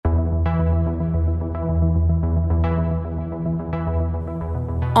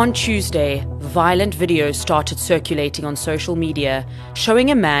On Tuesday, violent videos started circulating on social media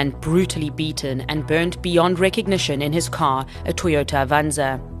showing a man brutally beaten and burnt beyond recognition in his car, a Toyota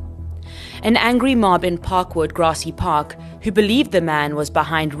Avanza. An angry mob in Parkwood Grassy Park, who believed the man was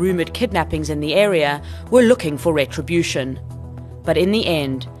behind rumored kidnappings in the area, were looking for retribution. But in the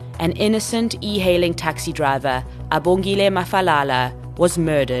end, an innocent e-hailing taxi driver, Abongile Mafalala, was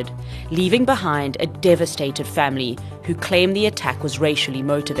murdered, leaving behind a devastated family who claimed the attack was racially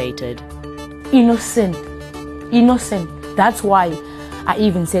motivated. Innocent. That's why I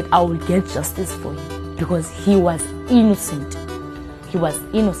even said I will get justice for him, because he was innocent. He was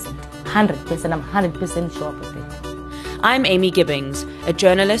innocent. 100%. I'm 100% sure of it. I'm Amy Gibbings, a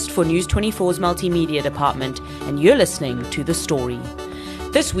journalist for News 24's multimedia department, and you're listening to The Story.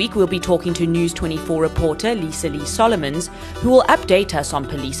 This week we'll be talking to News 24 reporter Lisa Lee Solomons, who will update us on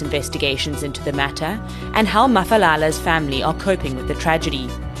police investigations into the matter and how Mafalala's family are coping with the tragedy.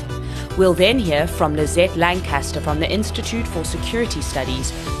 We'll then hear from Lizette Lancaster from the Institute for Security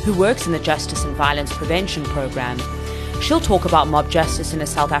Studies, who works in the Justice and Violence Prevention Program. She'll talk about mob justice in a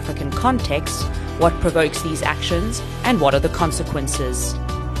South African context, what provokes these actions, and what are the consequences.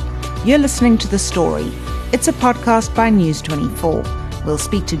 You're listening to The Story. It's a podcast by News 24. We'll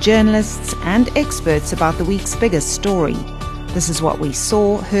speak to journalists and experts about the week's biggest story. This is what we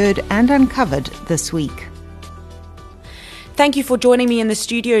saw, heard, and uncovered this week. Thank you for joining me in the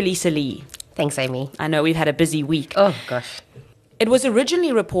studio, Lisa Lee. Thanks, Amy. I know we've had a busy week. Oh, gosh. It was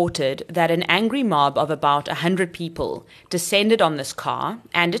originally reported that an angry mob of about 100 people descended on this car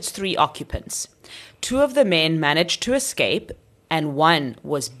and its 3 occupants. 2 of the men managed to escape, and 1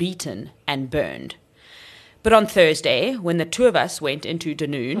 was beaten and burned. But on Thursday, when the 2 of us went into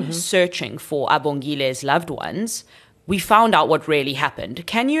Dunoon searching for Abongile's loved ones, we found out what really happened.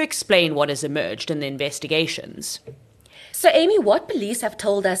 Can you explain what has emerged in the investigations? So, Amy, what police have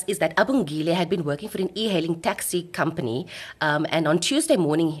told us is that Abongile had been working for an e-hailing taxi company, and on Tuesday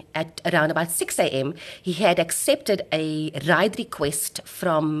morning at around about 6 a.m., he had accepted a ride request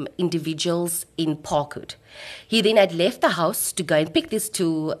from individuals in Parkwood. He then had left the house to go and pick these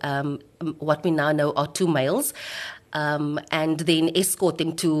 2, what we now know are 2 males, and then escort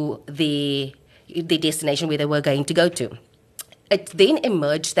them to the destination where they were going to go to. It then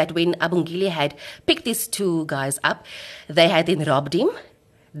emerged that when Abongile had picked these 2 guys up, they had then robbed him,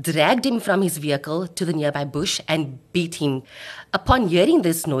 dragged him from his vehicle to the nearby bush and beat him. Upon hearing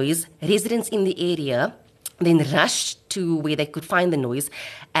this noise, residents in the area then rushed to where they could find the noise,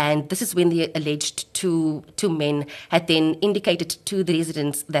 and this is when the alleged two men had then indicated to the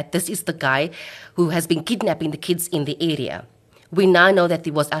residents that this is the guy who has been kidnapping the kids in the area. We now know that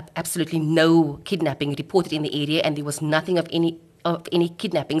there was absolutely no kidnapping reported in the area, and there was nothing of any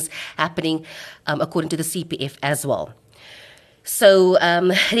kidnappings happening, according to the CPF as well. So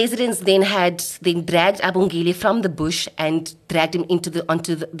residents then dragged Abongile from the bush and dragged him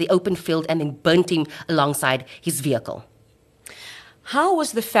onto the open field and then burnt him alongside his vehicle. How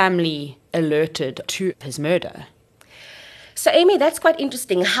was the family alerted to his murder? So, Amy, that's quite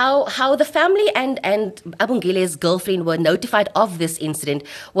interesting. How the family and Abongile's girlfriend were notified of this incident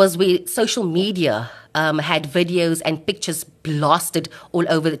was where social media had videos and pictures blasted all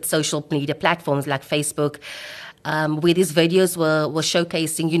over the social media platforms like Facebook, where these videos were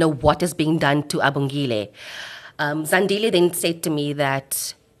showcasing, what is being done to Abongile. Zandile then said to me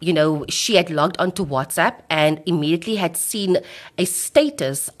that she had logged onto WhatsApp and immediately had seen a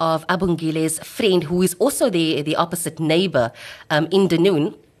status of Abongile's friend, who is also the opposite neighbor in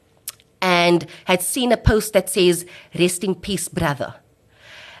Dunoon, and had seen a post that says, "Rest in peace, brother."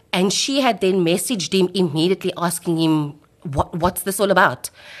 And she had then messaged him immediately asking him, what's this all about?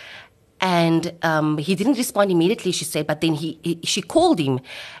 And he didn't respond immediately, she said, but then she called him,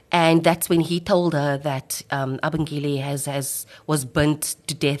 and that's when he told her that Abongile was burnt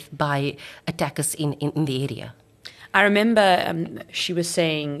to death by attackers in the area. I remember she was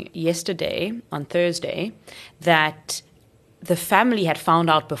saying yesterday, on Thursday, that the family had found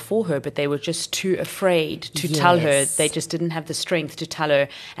out before her, but they were just too afraid to tell her. They just didn't have the strength to tell her,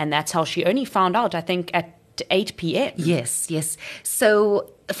 and that's how she only found out, I think, at 8 p.m. Yes.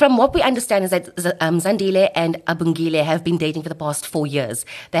 So from what we understand is that Zandile and Abongile have been dating for the past 4 years.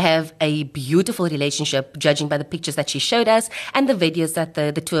 They have a beautiful relationship, judging by the pictures that she showed us and the videos that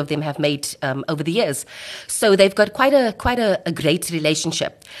the 2 of them have made over the years. So they've got quite a great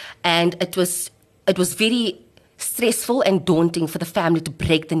relationship, and it was very stressful and daunting for the family to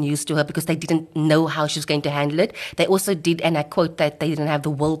break the news to her because they didn't know how she was going to handle it. They also did, and I quote, that they didn't have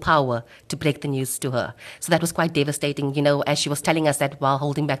the willpower to break the news to her. So that was quite devastating, as she was telling us that while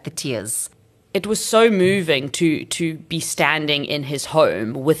holding back the tears. it was so moving to be standing in his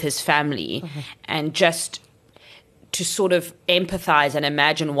home with his family and just to sort of empathize and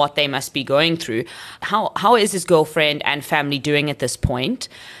imagine what they must be going through. How is his girlfriend and family doing at this point?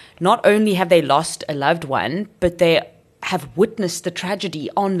 Not only have they lost a loved one, but they have witnessed the tragedy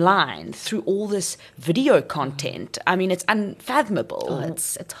online through all this video content. I mean, it's unfathomable. Oh,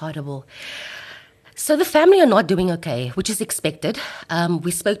 it's horrible. So the family are not doing okay, which is expected.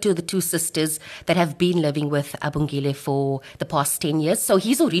 We spoke to the two sisters that have been living with Abongile for the past 10 years. So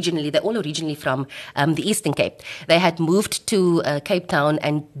they're all originally from the Eastern Cape. They had moved to Cape Town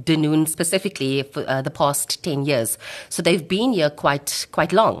and Dunoon specifically for the past 10 years. So they've been here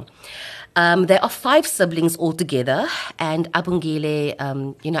quite long. There are 5 siblings altogether, and Abongile,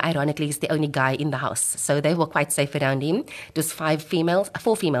 ironically, is the only guy in the house. So they were quite safe around him. It was 4 females,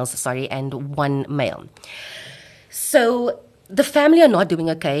 and 1 male. So the family are not doing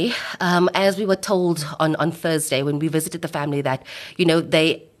okay. As we were told on Thursday when we visited the family that,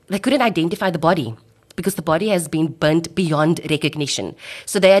 they couldn't identify the body, because the body has been burnt beyond recognition.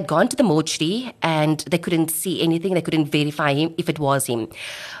 So they had gone to the mortuary and they couldn't see anything. They couldn't verify him if it was him.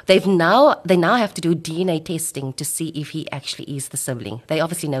 They now have to do DNA testing to see if he actually is the sibling. They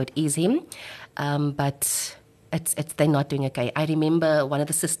obviously know it is him, but they're not doing okay. I remember one of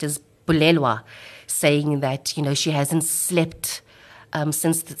the sisters, Bulelwa, saying that she hasn't slept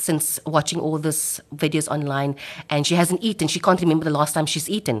since watching all these videos online, and she hasn't eaten. She can't remember the last time she's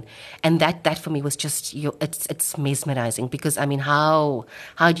eaten, and that for me was just it's mesmerizing, because I mean, how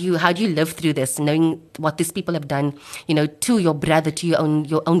do you live through this, knowing what these people have done, to your brother, to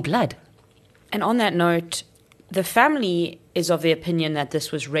your own blood. And on that note, the family is of the opinion that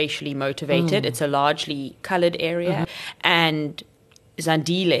this was racially motivated. It's a largely colored area, and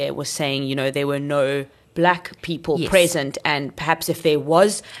Zandile was saying, there were no black people present, and perhaps if there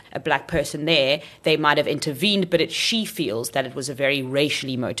was a black person there, they might have intervened, but she feels that it was a very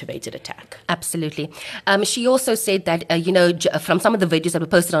racially motivated attack. Absolutely. She also said that, from some of the videos that were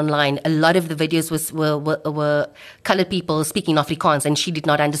posted online, a lot of the videos were colored people speaking Afrikaans, and she did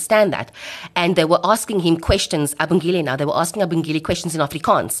not understand that. And they were asking him questions, Abongile they were asking Abongile questions in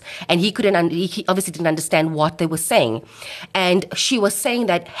Afrikaans, and he obviously didn't understand what they were saying. And she was saying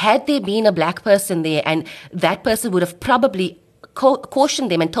that had there been a black person there, and that person would have probably cautioned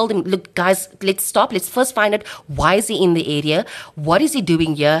them and told them, look, guys, let's stop. Let's first find out, why is he in the area? What is he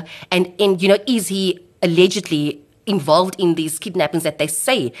doing here? And is he allegedly involved in these kidnappings that they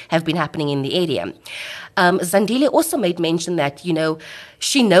say have been happening in the area? Zandile also made mention that,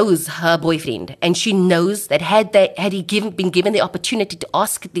 she knows her boyfriend, and she knows that had he been given the opportunity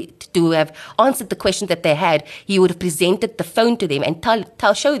to have answered the questions that they had, he would have presented the phone to them and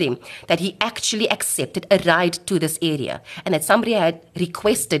show them that he actually accepted a ride to this area, and that somebody had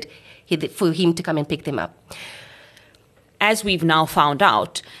requested for him to come and pick them up. As we've now found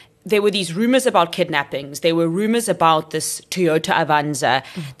out, there were these rumors about kidnappings. There were rumors about this Toyota Avanza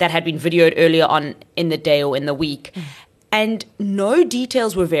that had been videoed earlier on in the day or in the week. And no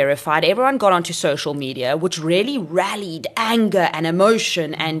details were verified. Everyone got onto social media, which really rallied anger and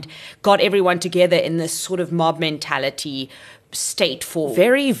emotion and got everyone together in this sort of mob mentality state for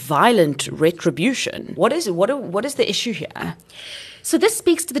very violent retribution. What is the issue here? So this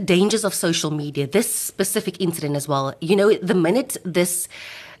speaks to the dangers of social media, this specific incident as well. The minute this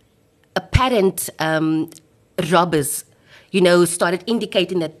apparent robbers, started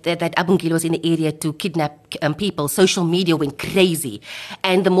indicating that Abongile was in the area to kidnap people, social media went crazy.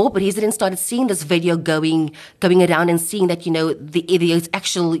 And the more residents started seeing this video going around and seeing that,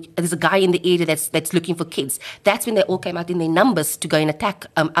 there's a guy in the area that's looking for kids. That's when they all came out in their numbers to go and attack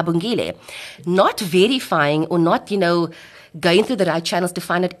Abongile. Not verifying or not, going through the right channels to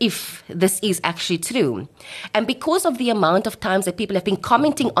find out if this is actually true. And because of the amount of times that people have been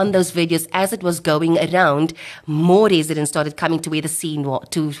commenting on those videos as it was going around, more residents started coming to where the scene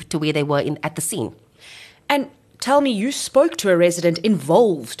to where they were at the scene. And tell me, you spoke to a resident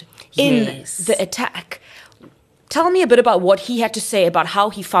involved in the attack. Tell me a bit about what he had to say about how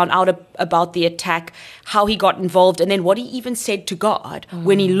he found out about the attack, how he got involved, and then what he even said to God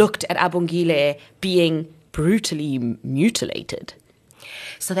when he looked at Abongile being brutally mutilated.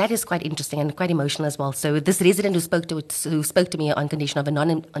 So that is quite interesting and quite emotional as well. So this resident who spoke to me on condition of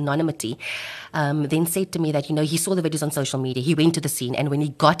anonymity, then said to me that he saw the videos on social media. He went to the scene, and when he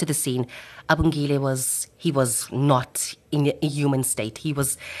got to the scene, Abongile was not in a human state. He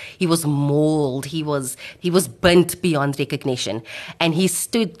was mauled. He was burnt beyond recognition. And he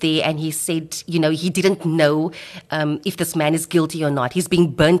stood there and he said, he didn't know if this man is guilty or not. He's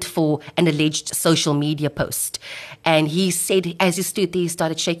being burnt for an alleged social media post. And he said, as he stood there, he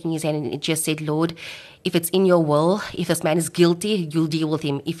started shaking his hand and he just said, Lord, if it's in your will, if this man is guilty, you'll deal with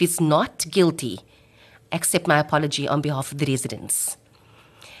him. If he's not guilty, accept my apology on behalf of the residents.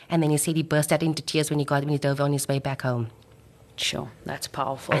 And then he said he burst out into tears when he drove on his way back home. Sure, that's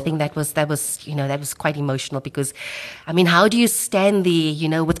powerful. I think that was quite emotional because, how do you stand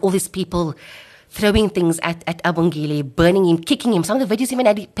there, with all these people throwing things at Abongile, burning him, kicking him? Some of the videos even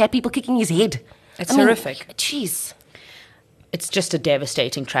had people kicking his head. It's horrific. Jeez. It's just a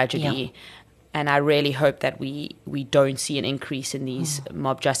devastating tragedy. Yeah. And I really hope that we don't see an increase in these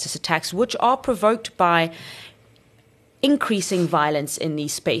mob justice attacks, which are provoked by increasing violence in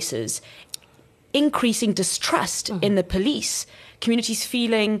these spaces, increasing distrust in the police, communities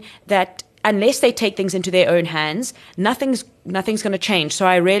feeling that unless they take things into their own hands, nothing's going to change. So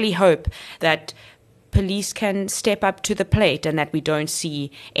I really hope that police can step up to the plate and that we don't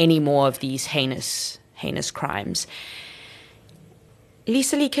see any more of these heinous crimes.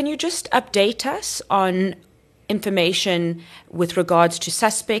 Lisa Lee, can you just update us on information with regards to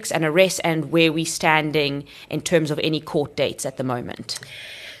suspects and arrests and where we're standing in terms of any court dates at the moment?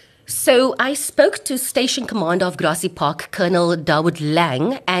 So I spoke to Station Commander of Grassy Park, Colonel Dawood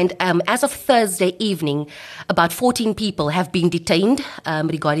Lang, and as of Thursday evening, about 14 people have been detained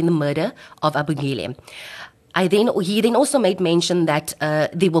regarding the murder of Abongile. He then also made mention that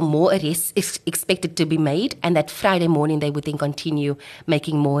there were more arrests expected to be made and that Friday morning they would then continue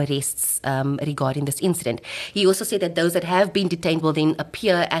making more arrests regarding this incident. He also said that those that have been detained will then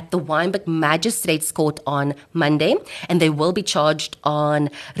appear at the Wynberg Magistrates Court on Monday and they will be charged on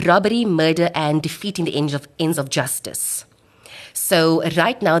robbery, murder and defeating the ends of justice. So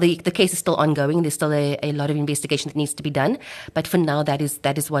right now the case is still ongoing. There's still a lot of investigation that needs to be done. But for now, that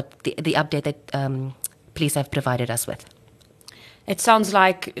is what the update that police have provided us with. It sounds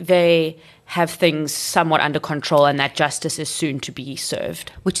like they have things somewhat under control and that justice is soon to be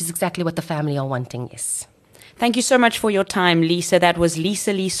served. Which is exactly what the family are wanting, yes. Thank you so much for your time, Lisa. That was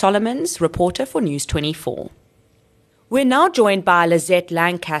Lisa Lee Solomons, reporter for News 24. We're now joined by Lizette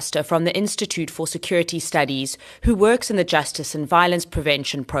Lancaster from the Institute for Security Studies, who works in the Justice and Violence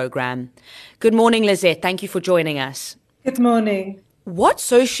Prevention Program. Good morning, Lizette. Thank you for joining us. Good morning. What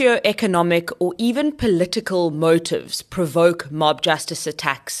socio-economic or even political motives provoke mob justice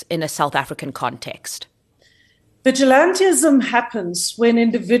attacks in a South African context? Vigilantism happens when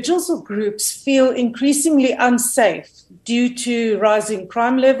individuals or groups feel increasingly unsafe due to rising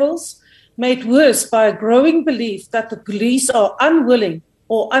crime levels, made worse by a growing belief that the police are unwilling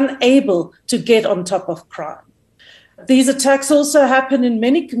or unable to get on top of crime. These attacks also happen in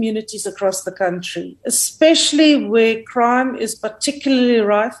many communities across the country, especially where crime is particularly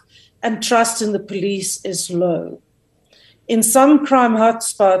rife and trust in the police is low. In some crime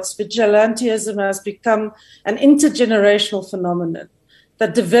hotspots, vigilantism has become an intergenerational phenomenon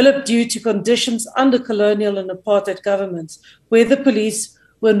that developed due to conditions under colonial and apartheid governments, where the police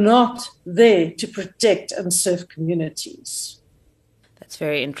were not there to protect and serve communities. That's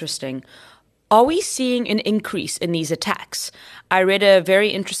very interesting. Are we seeing an increase in these attacks? I read a very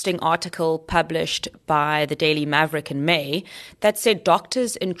interesting article published by the Daily Maverick in May that said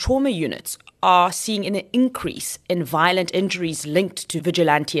doctors in trauma units are seeing an increase in violent injuries linked to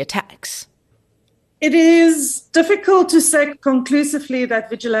vigilante attacks. It is difficult to say conclusively that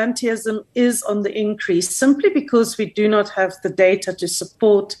vigilantism is on the increase simply because we do not have the data to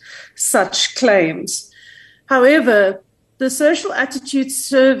support such claims. However, the Social Attitudes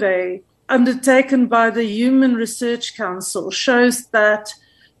Survey undertaken by the Human Research Council shows that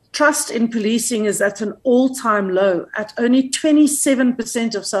trust in policing is at an all-time low, at only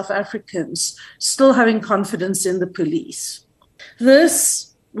 27% of South Africans still having confidence in the police.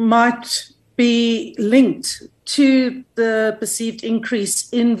 This might be linked to the perceived increase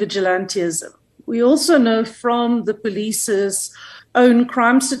in vigilantism. We also know from the police's own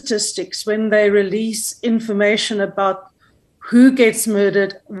crime statistics when they release information about who gets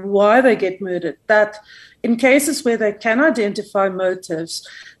murdered, why they get murdered, that in cases where they can identify motives,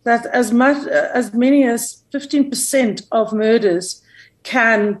 that as many as 15% of murders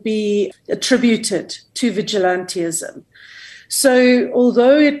can be attributed to vigilantism. So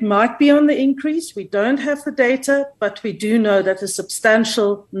although it might be on the increase, we don't have the data, but we do know that a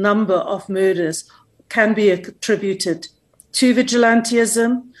substantial number of murders can be attributed to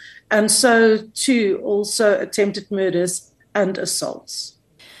vigilantism, and so to also attempted murders and assaults.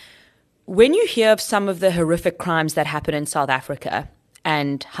 When you hear of some of the horrific crimes that happen in South Africa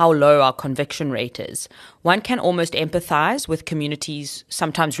and how low our conviction rate is, one can almost empathize with communities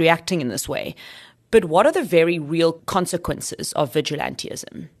sometimes reacting in this way. But what are the very real consequences of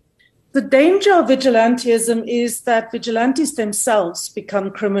vigilantism? The danger of vigilantism is that vigilantes themselves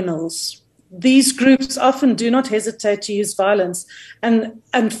become criminals. These groups often do not hesitate to use violence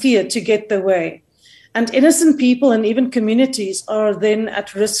and fear to get their way. And innocent people and even communities are then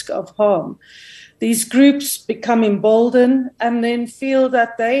at risk of harm. These groups become emboldened and then feel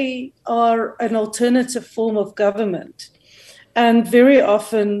that they are an alternative form of government. And very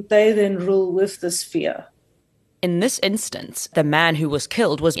often they then rule with this fear. In this instance, the man who was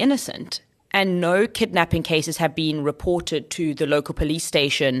killed was innocent, and no kidnapping cases have been reported to the local police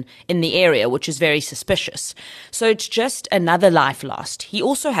station in the area, which is very suspicious. So it's just another life lost. He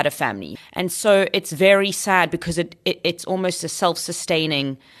also had a family, and so it's very sad because it's almost a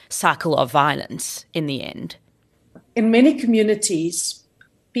self-sustaining cycle of violence in the end. In many communities,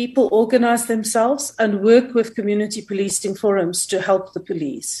 people organize themselves and work with community policing forums to help the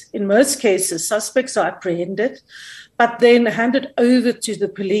police. In most cases, suspects are apprehended, but then handed over to the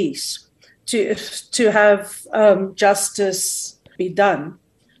police to have justice be done.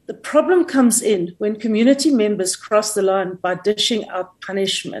 The problem comes in when community members cross the line by dishing out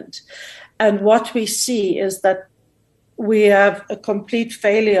punishment. And what we see is that we have a complete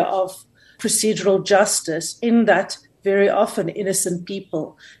failure of procedural justice in that very often innocent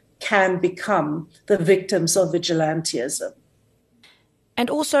people can become the victims of vigilantism. And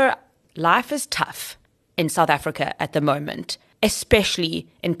also, life is tough in South Africa at the moment, especially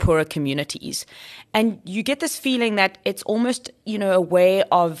in poorer communities. And you get this feeling that it's almost, a way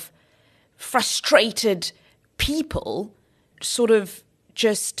of frustrated people sort of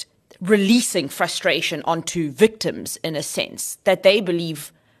just releasing frustration onto victims in a sense that they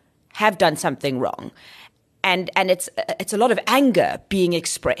believe have done something wrong. And it's a lot of anger being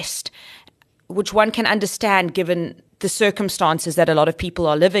expressed, which one can understand given the circumstances that a lot of people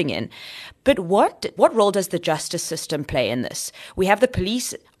are living in. But what role does the justice system play in this? We have the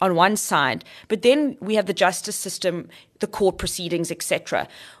police on one side, but then we have the justice system, the court proceedings, etc.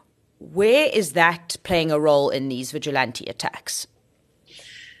 Where is that playing a role in these vigilante attacks?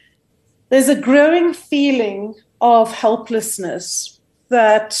 There's a growing feeling of helplessness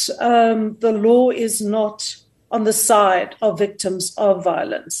that the law is not on the side of victims of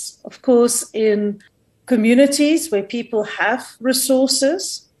violence. Of course, in communities where people have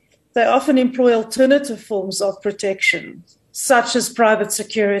resources, they often employ alternative forms of protection, such as private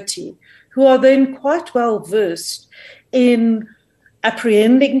security, who are then quite well versed in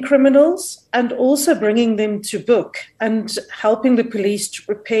apprehending criminals and also bringing them to book and helping the police to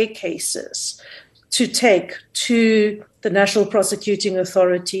prepare cases to take to the National Prosecuting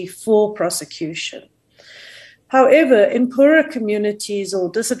Authority for prosecution. However, in poorer communities or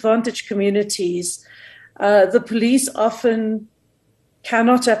disadvantaged communities, the police often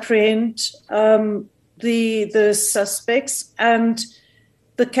cannot apprehend the suspects, and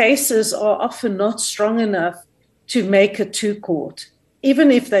the cases are often not strong enough to make it to court.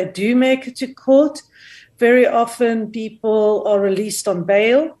 Even if they do make it to court, very often people are released on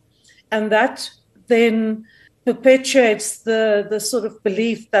bail, and that then perpetuates the sort of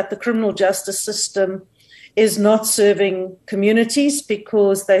belief that the criminal justice system is not serving communities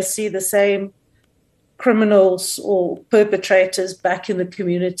because they see the same criminals or perpetrators back in the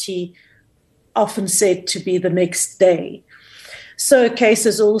community, often said to be the next day. So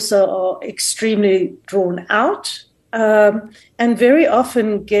cases also are extremely drawn out and very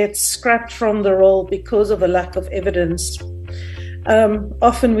often get scrapped from the roll because of a lack of evidence.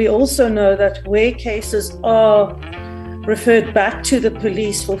 Often we also know that where cases are referred back to the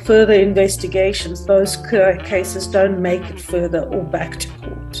police for further investigations, those cases don't make it further or back to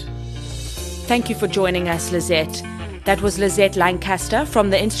court. Thank you for joining us, Lizette. That was Lizette Lancaster from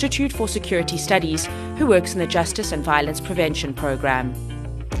the Institute for Security Studies, who works in the Justice and Violence Prevention Program.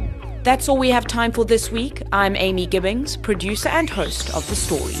 That's all we have time for this week. I'm Amy Gibbings, producer and host of The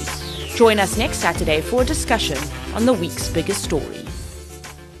Story. Join us next Saturday for a discussion on the week's biggest story.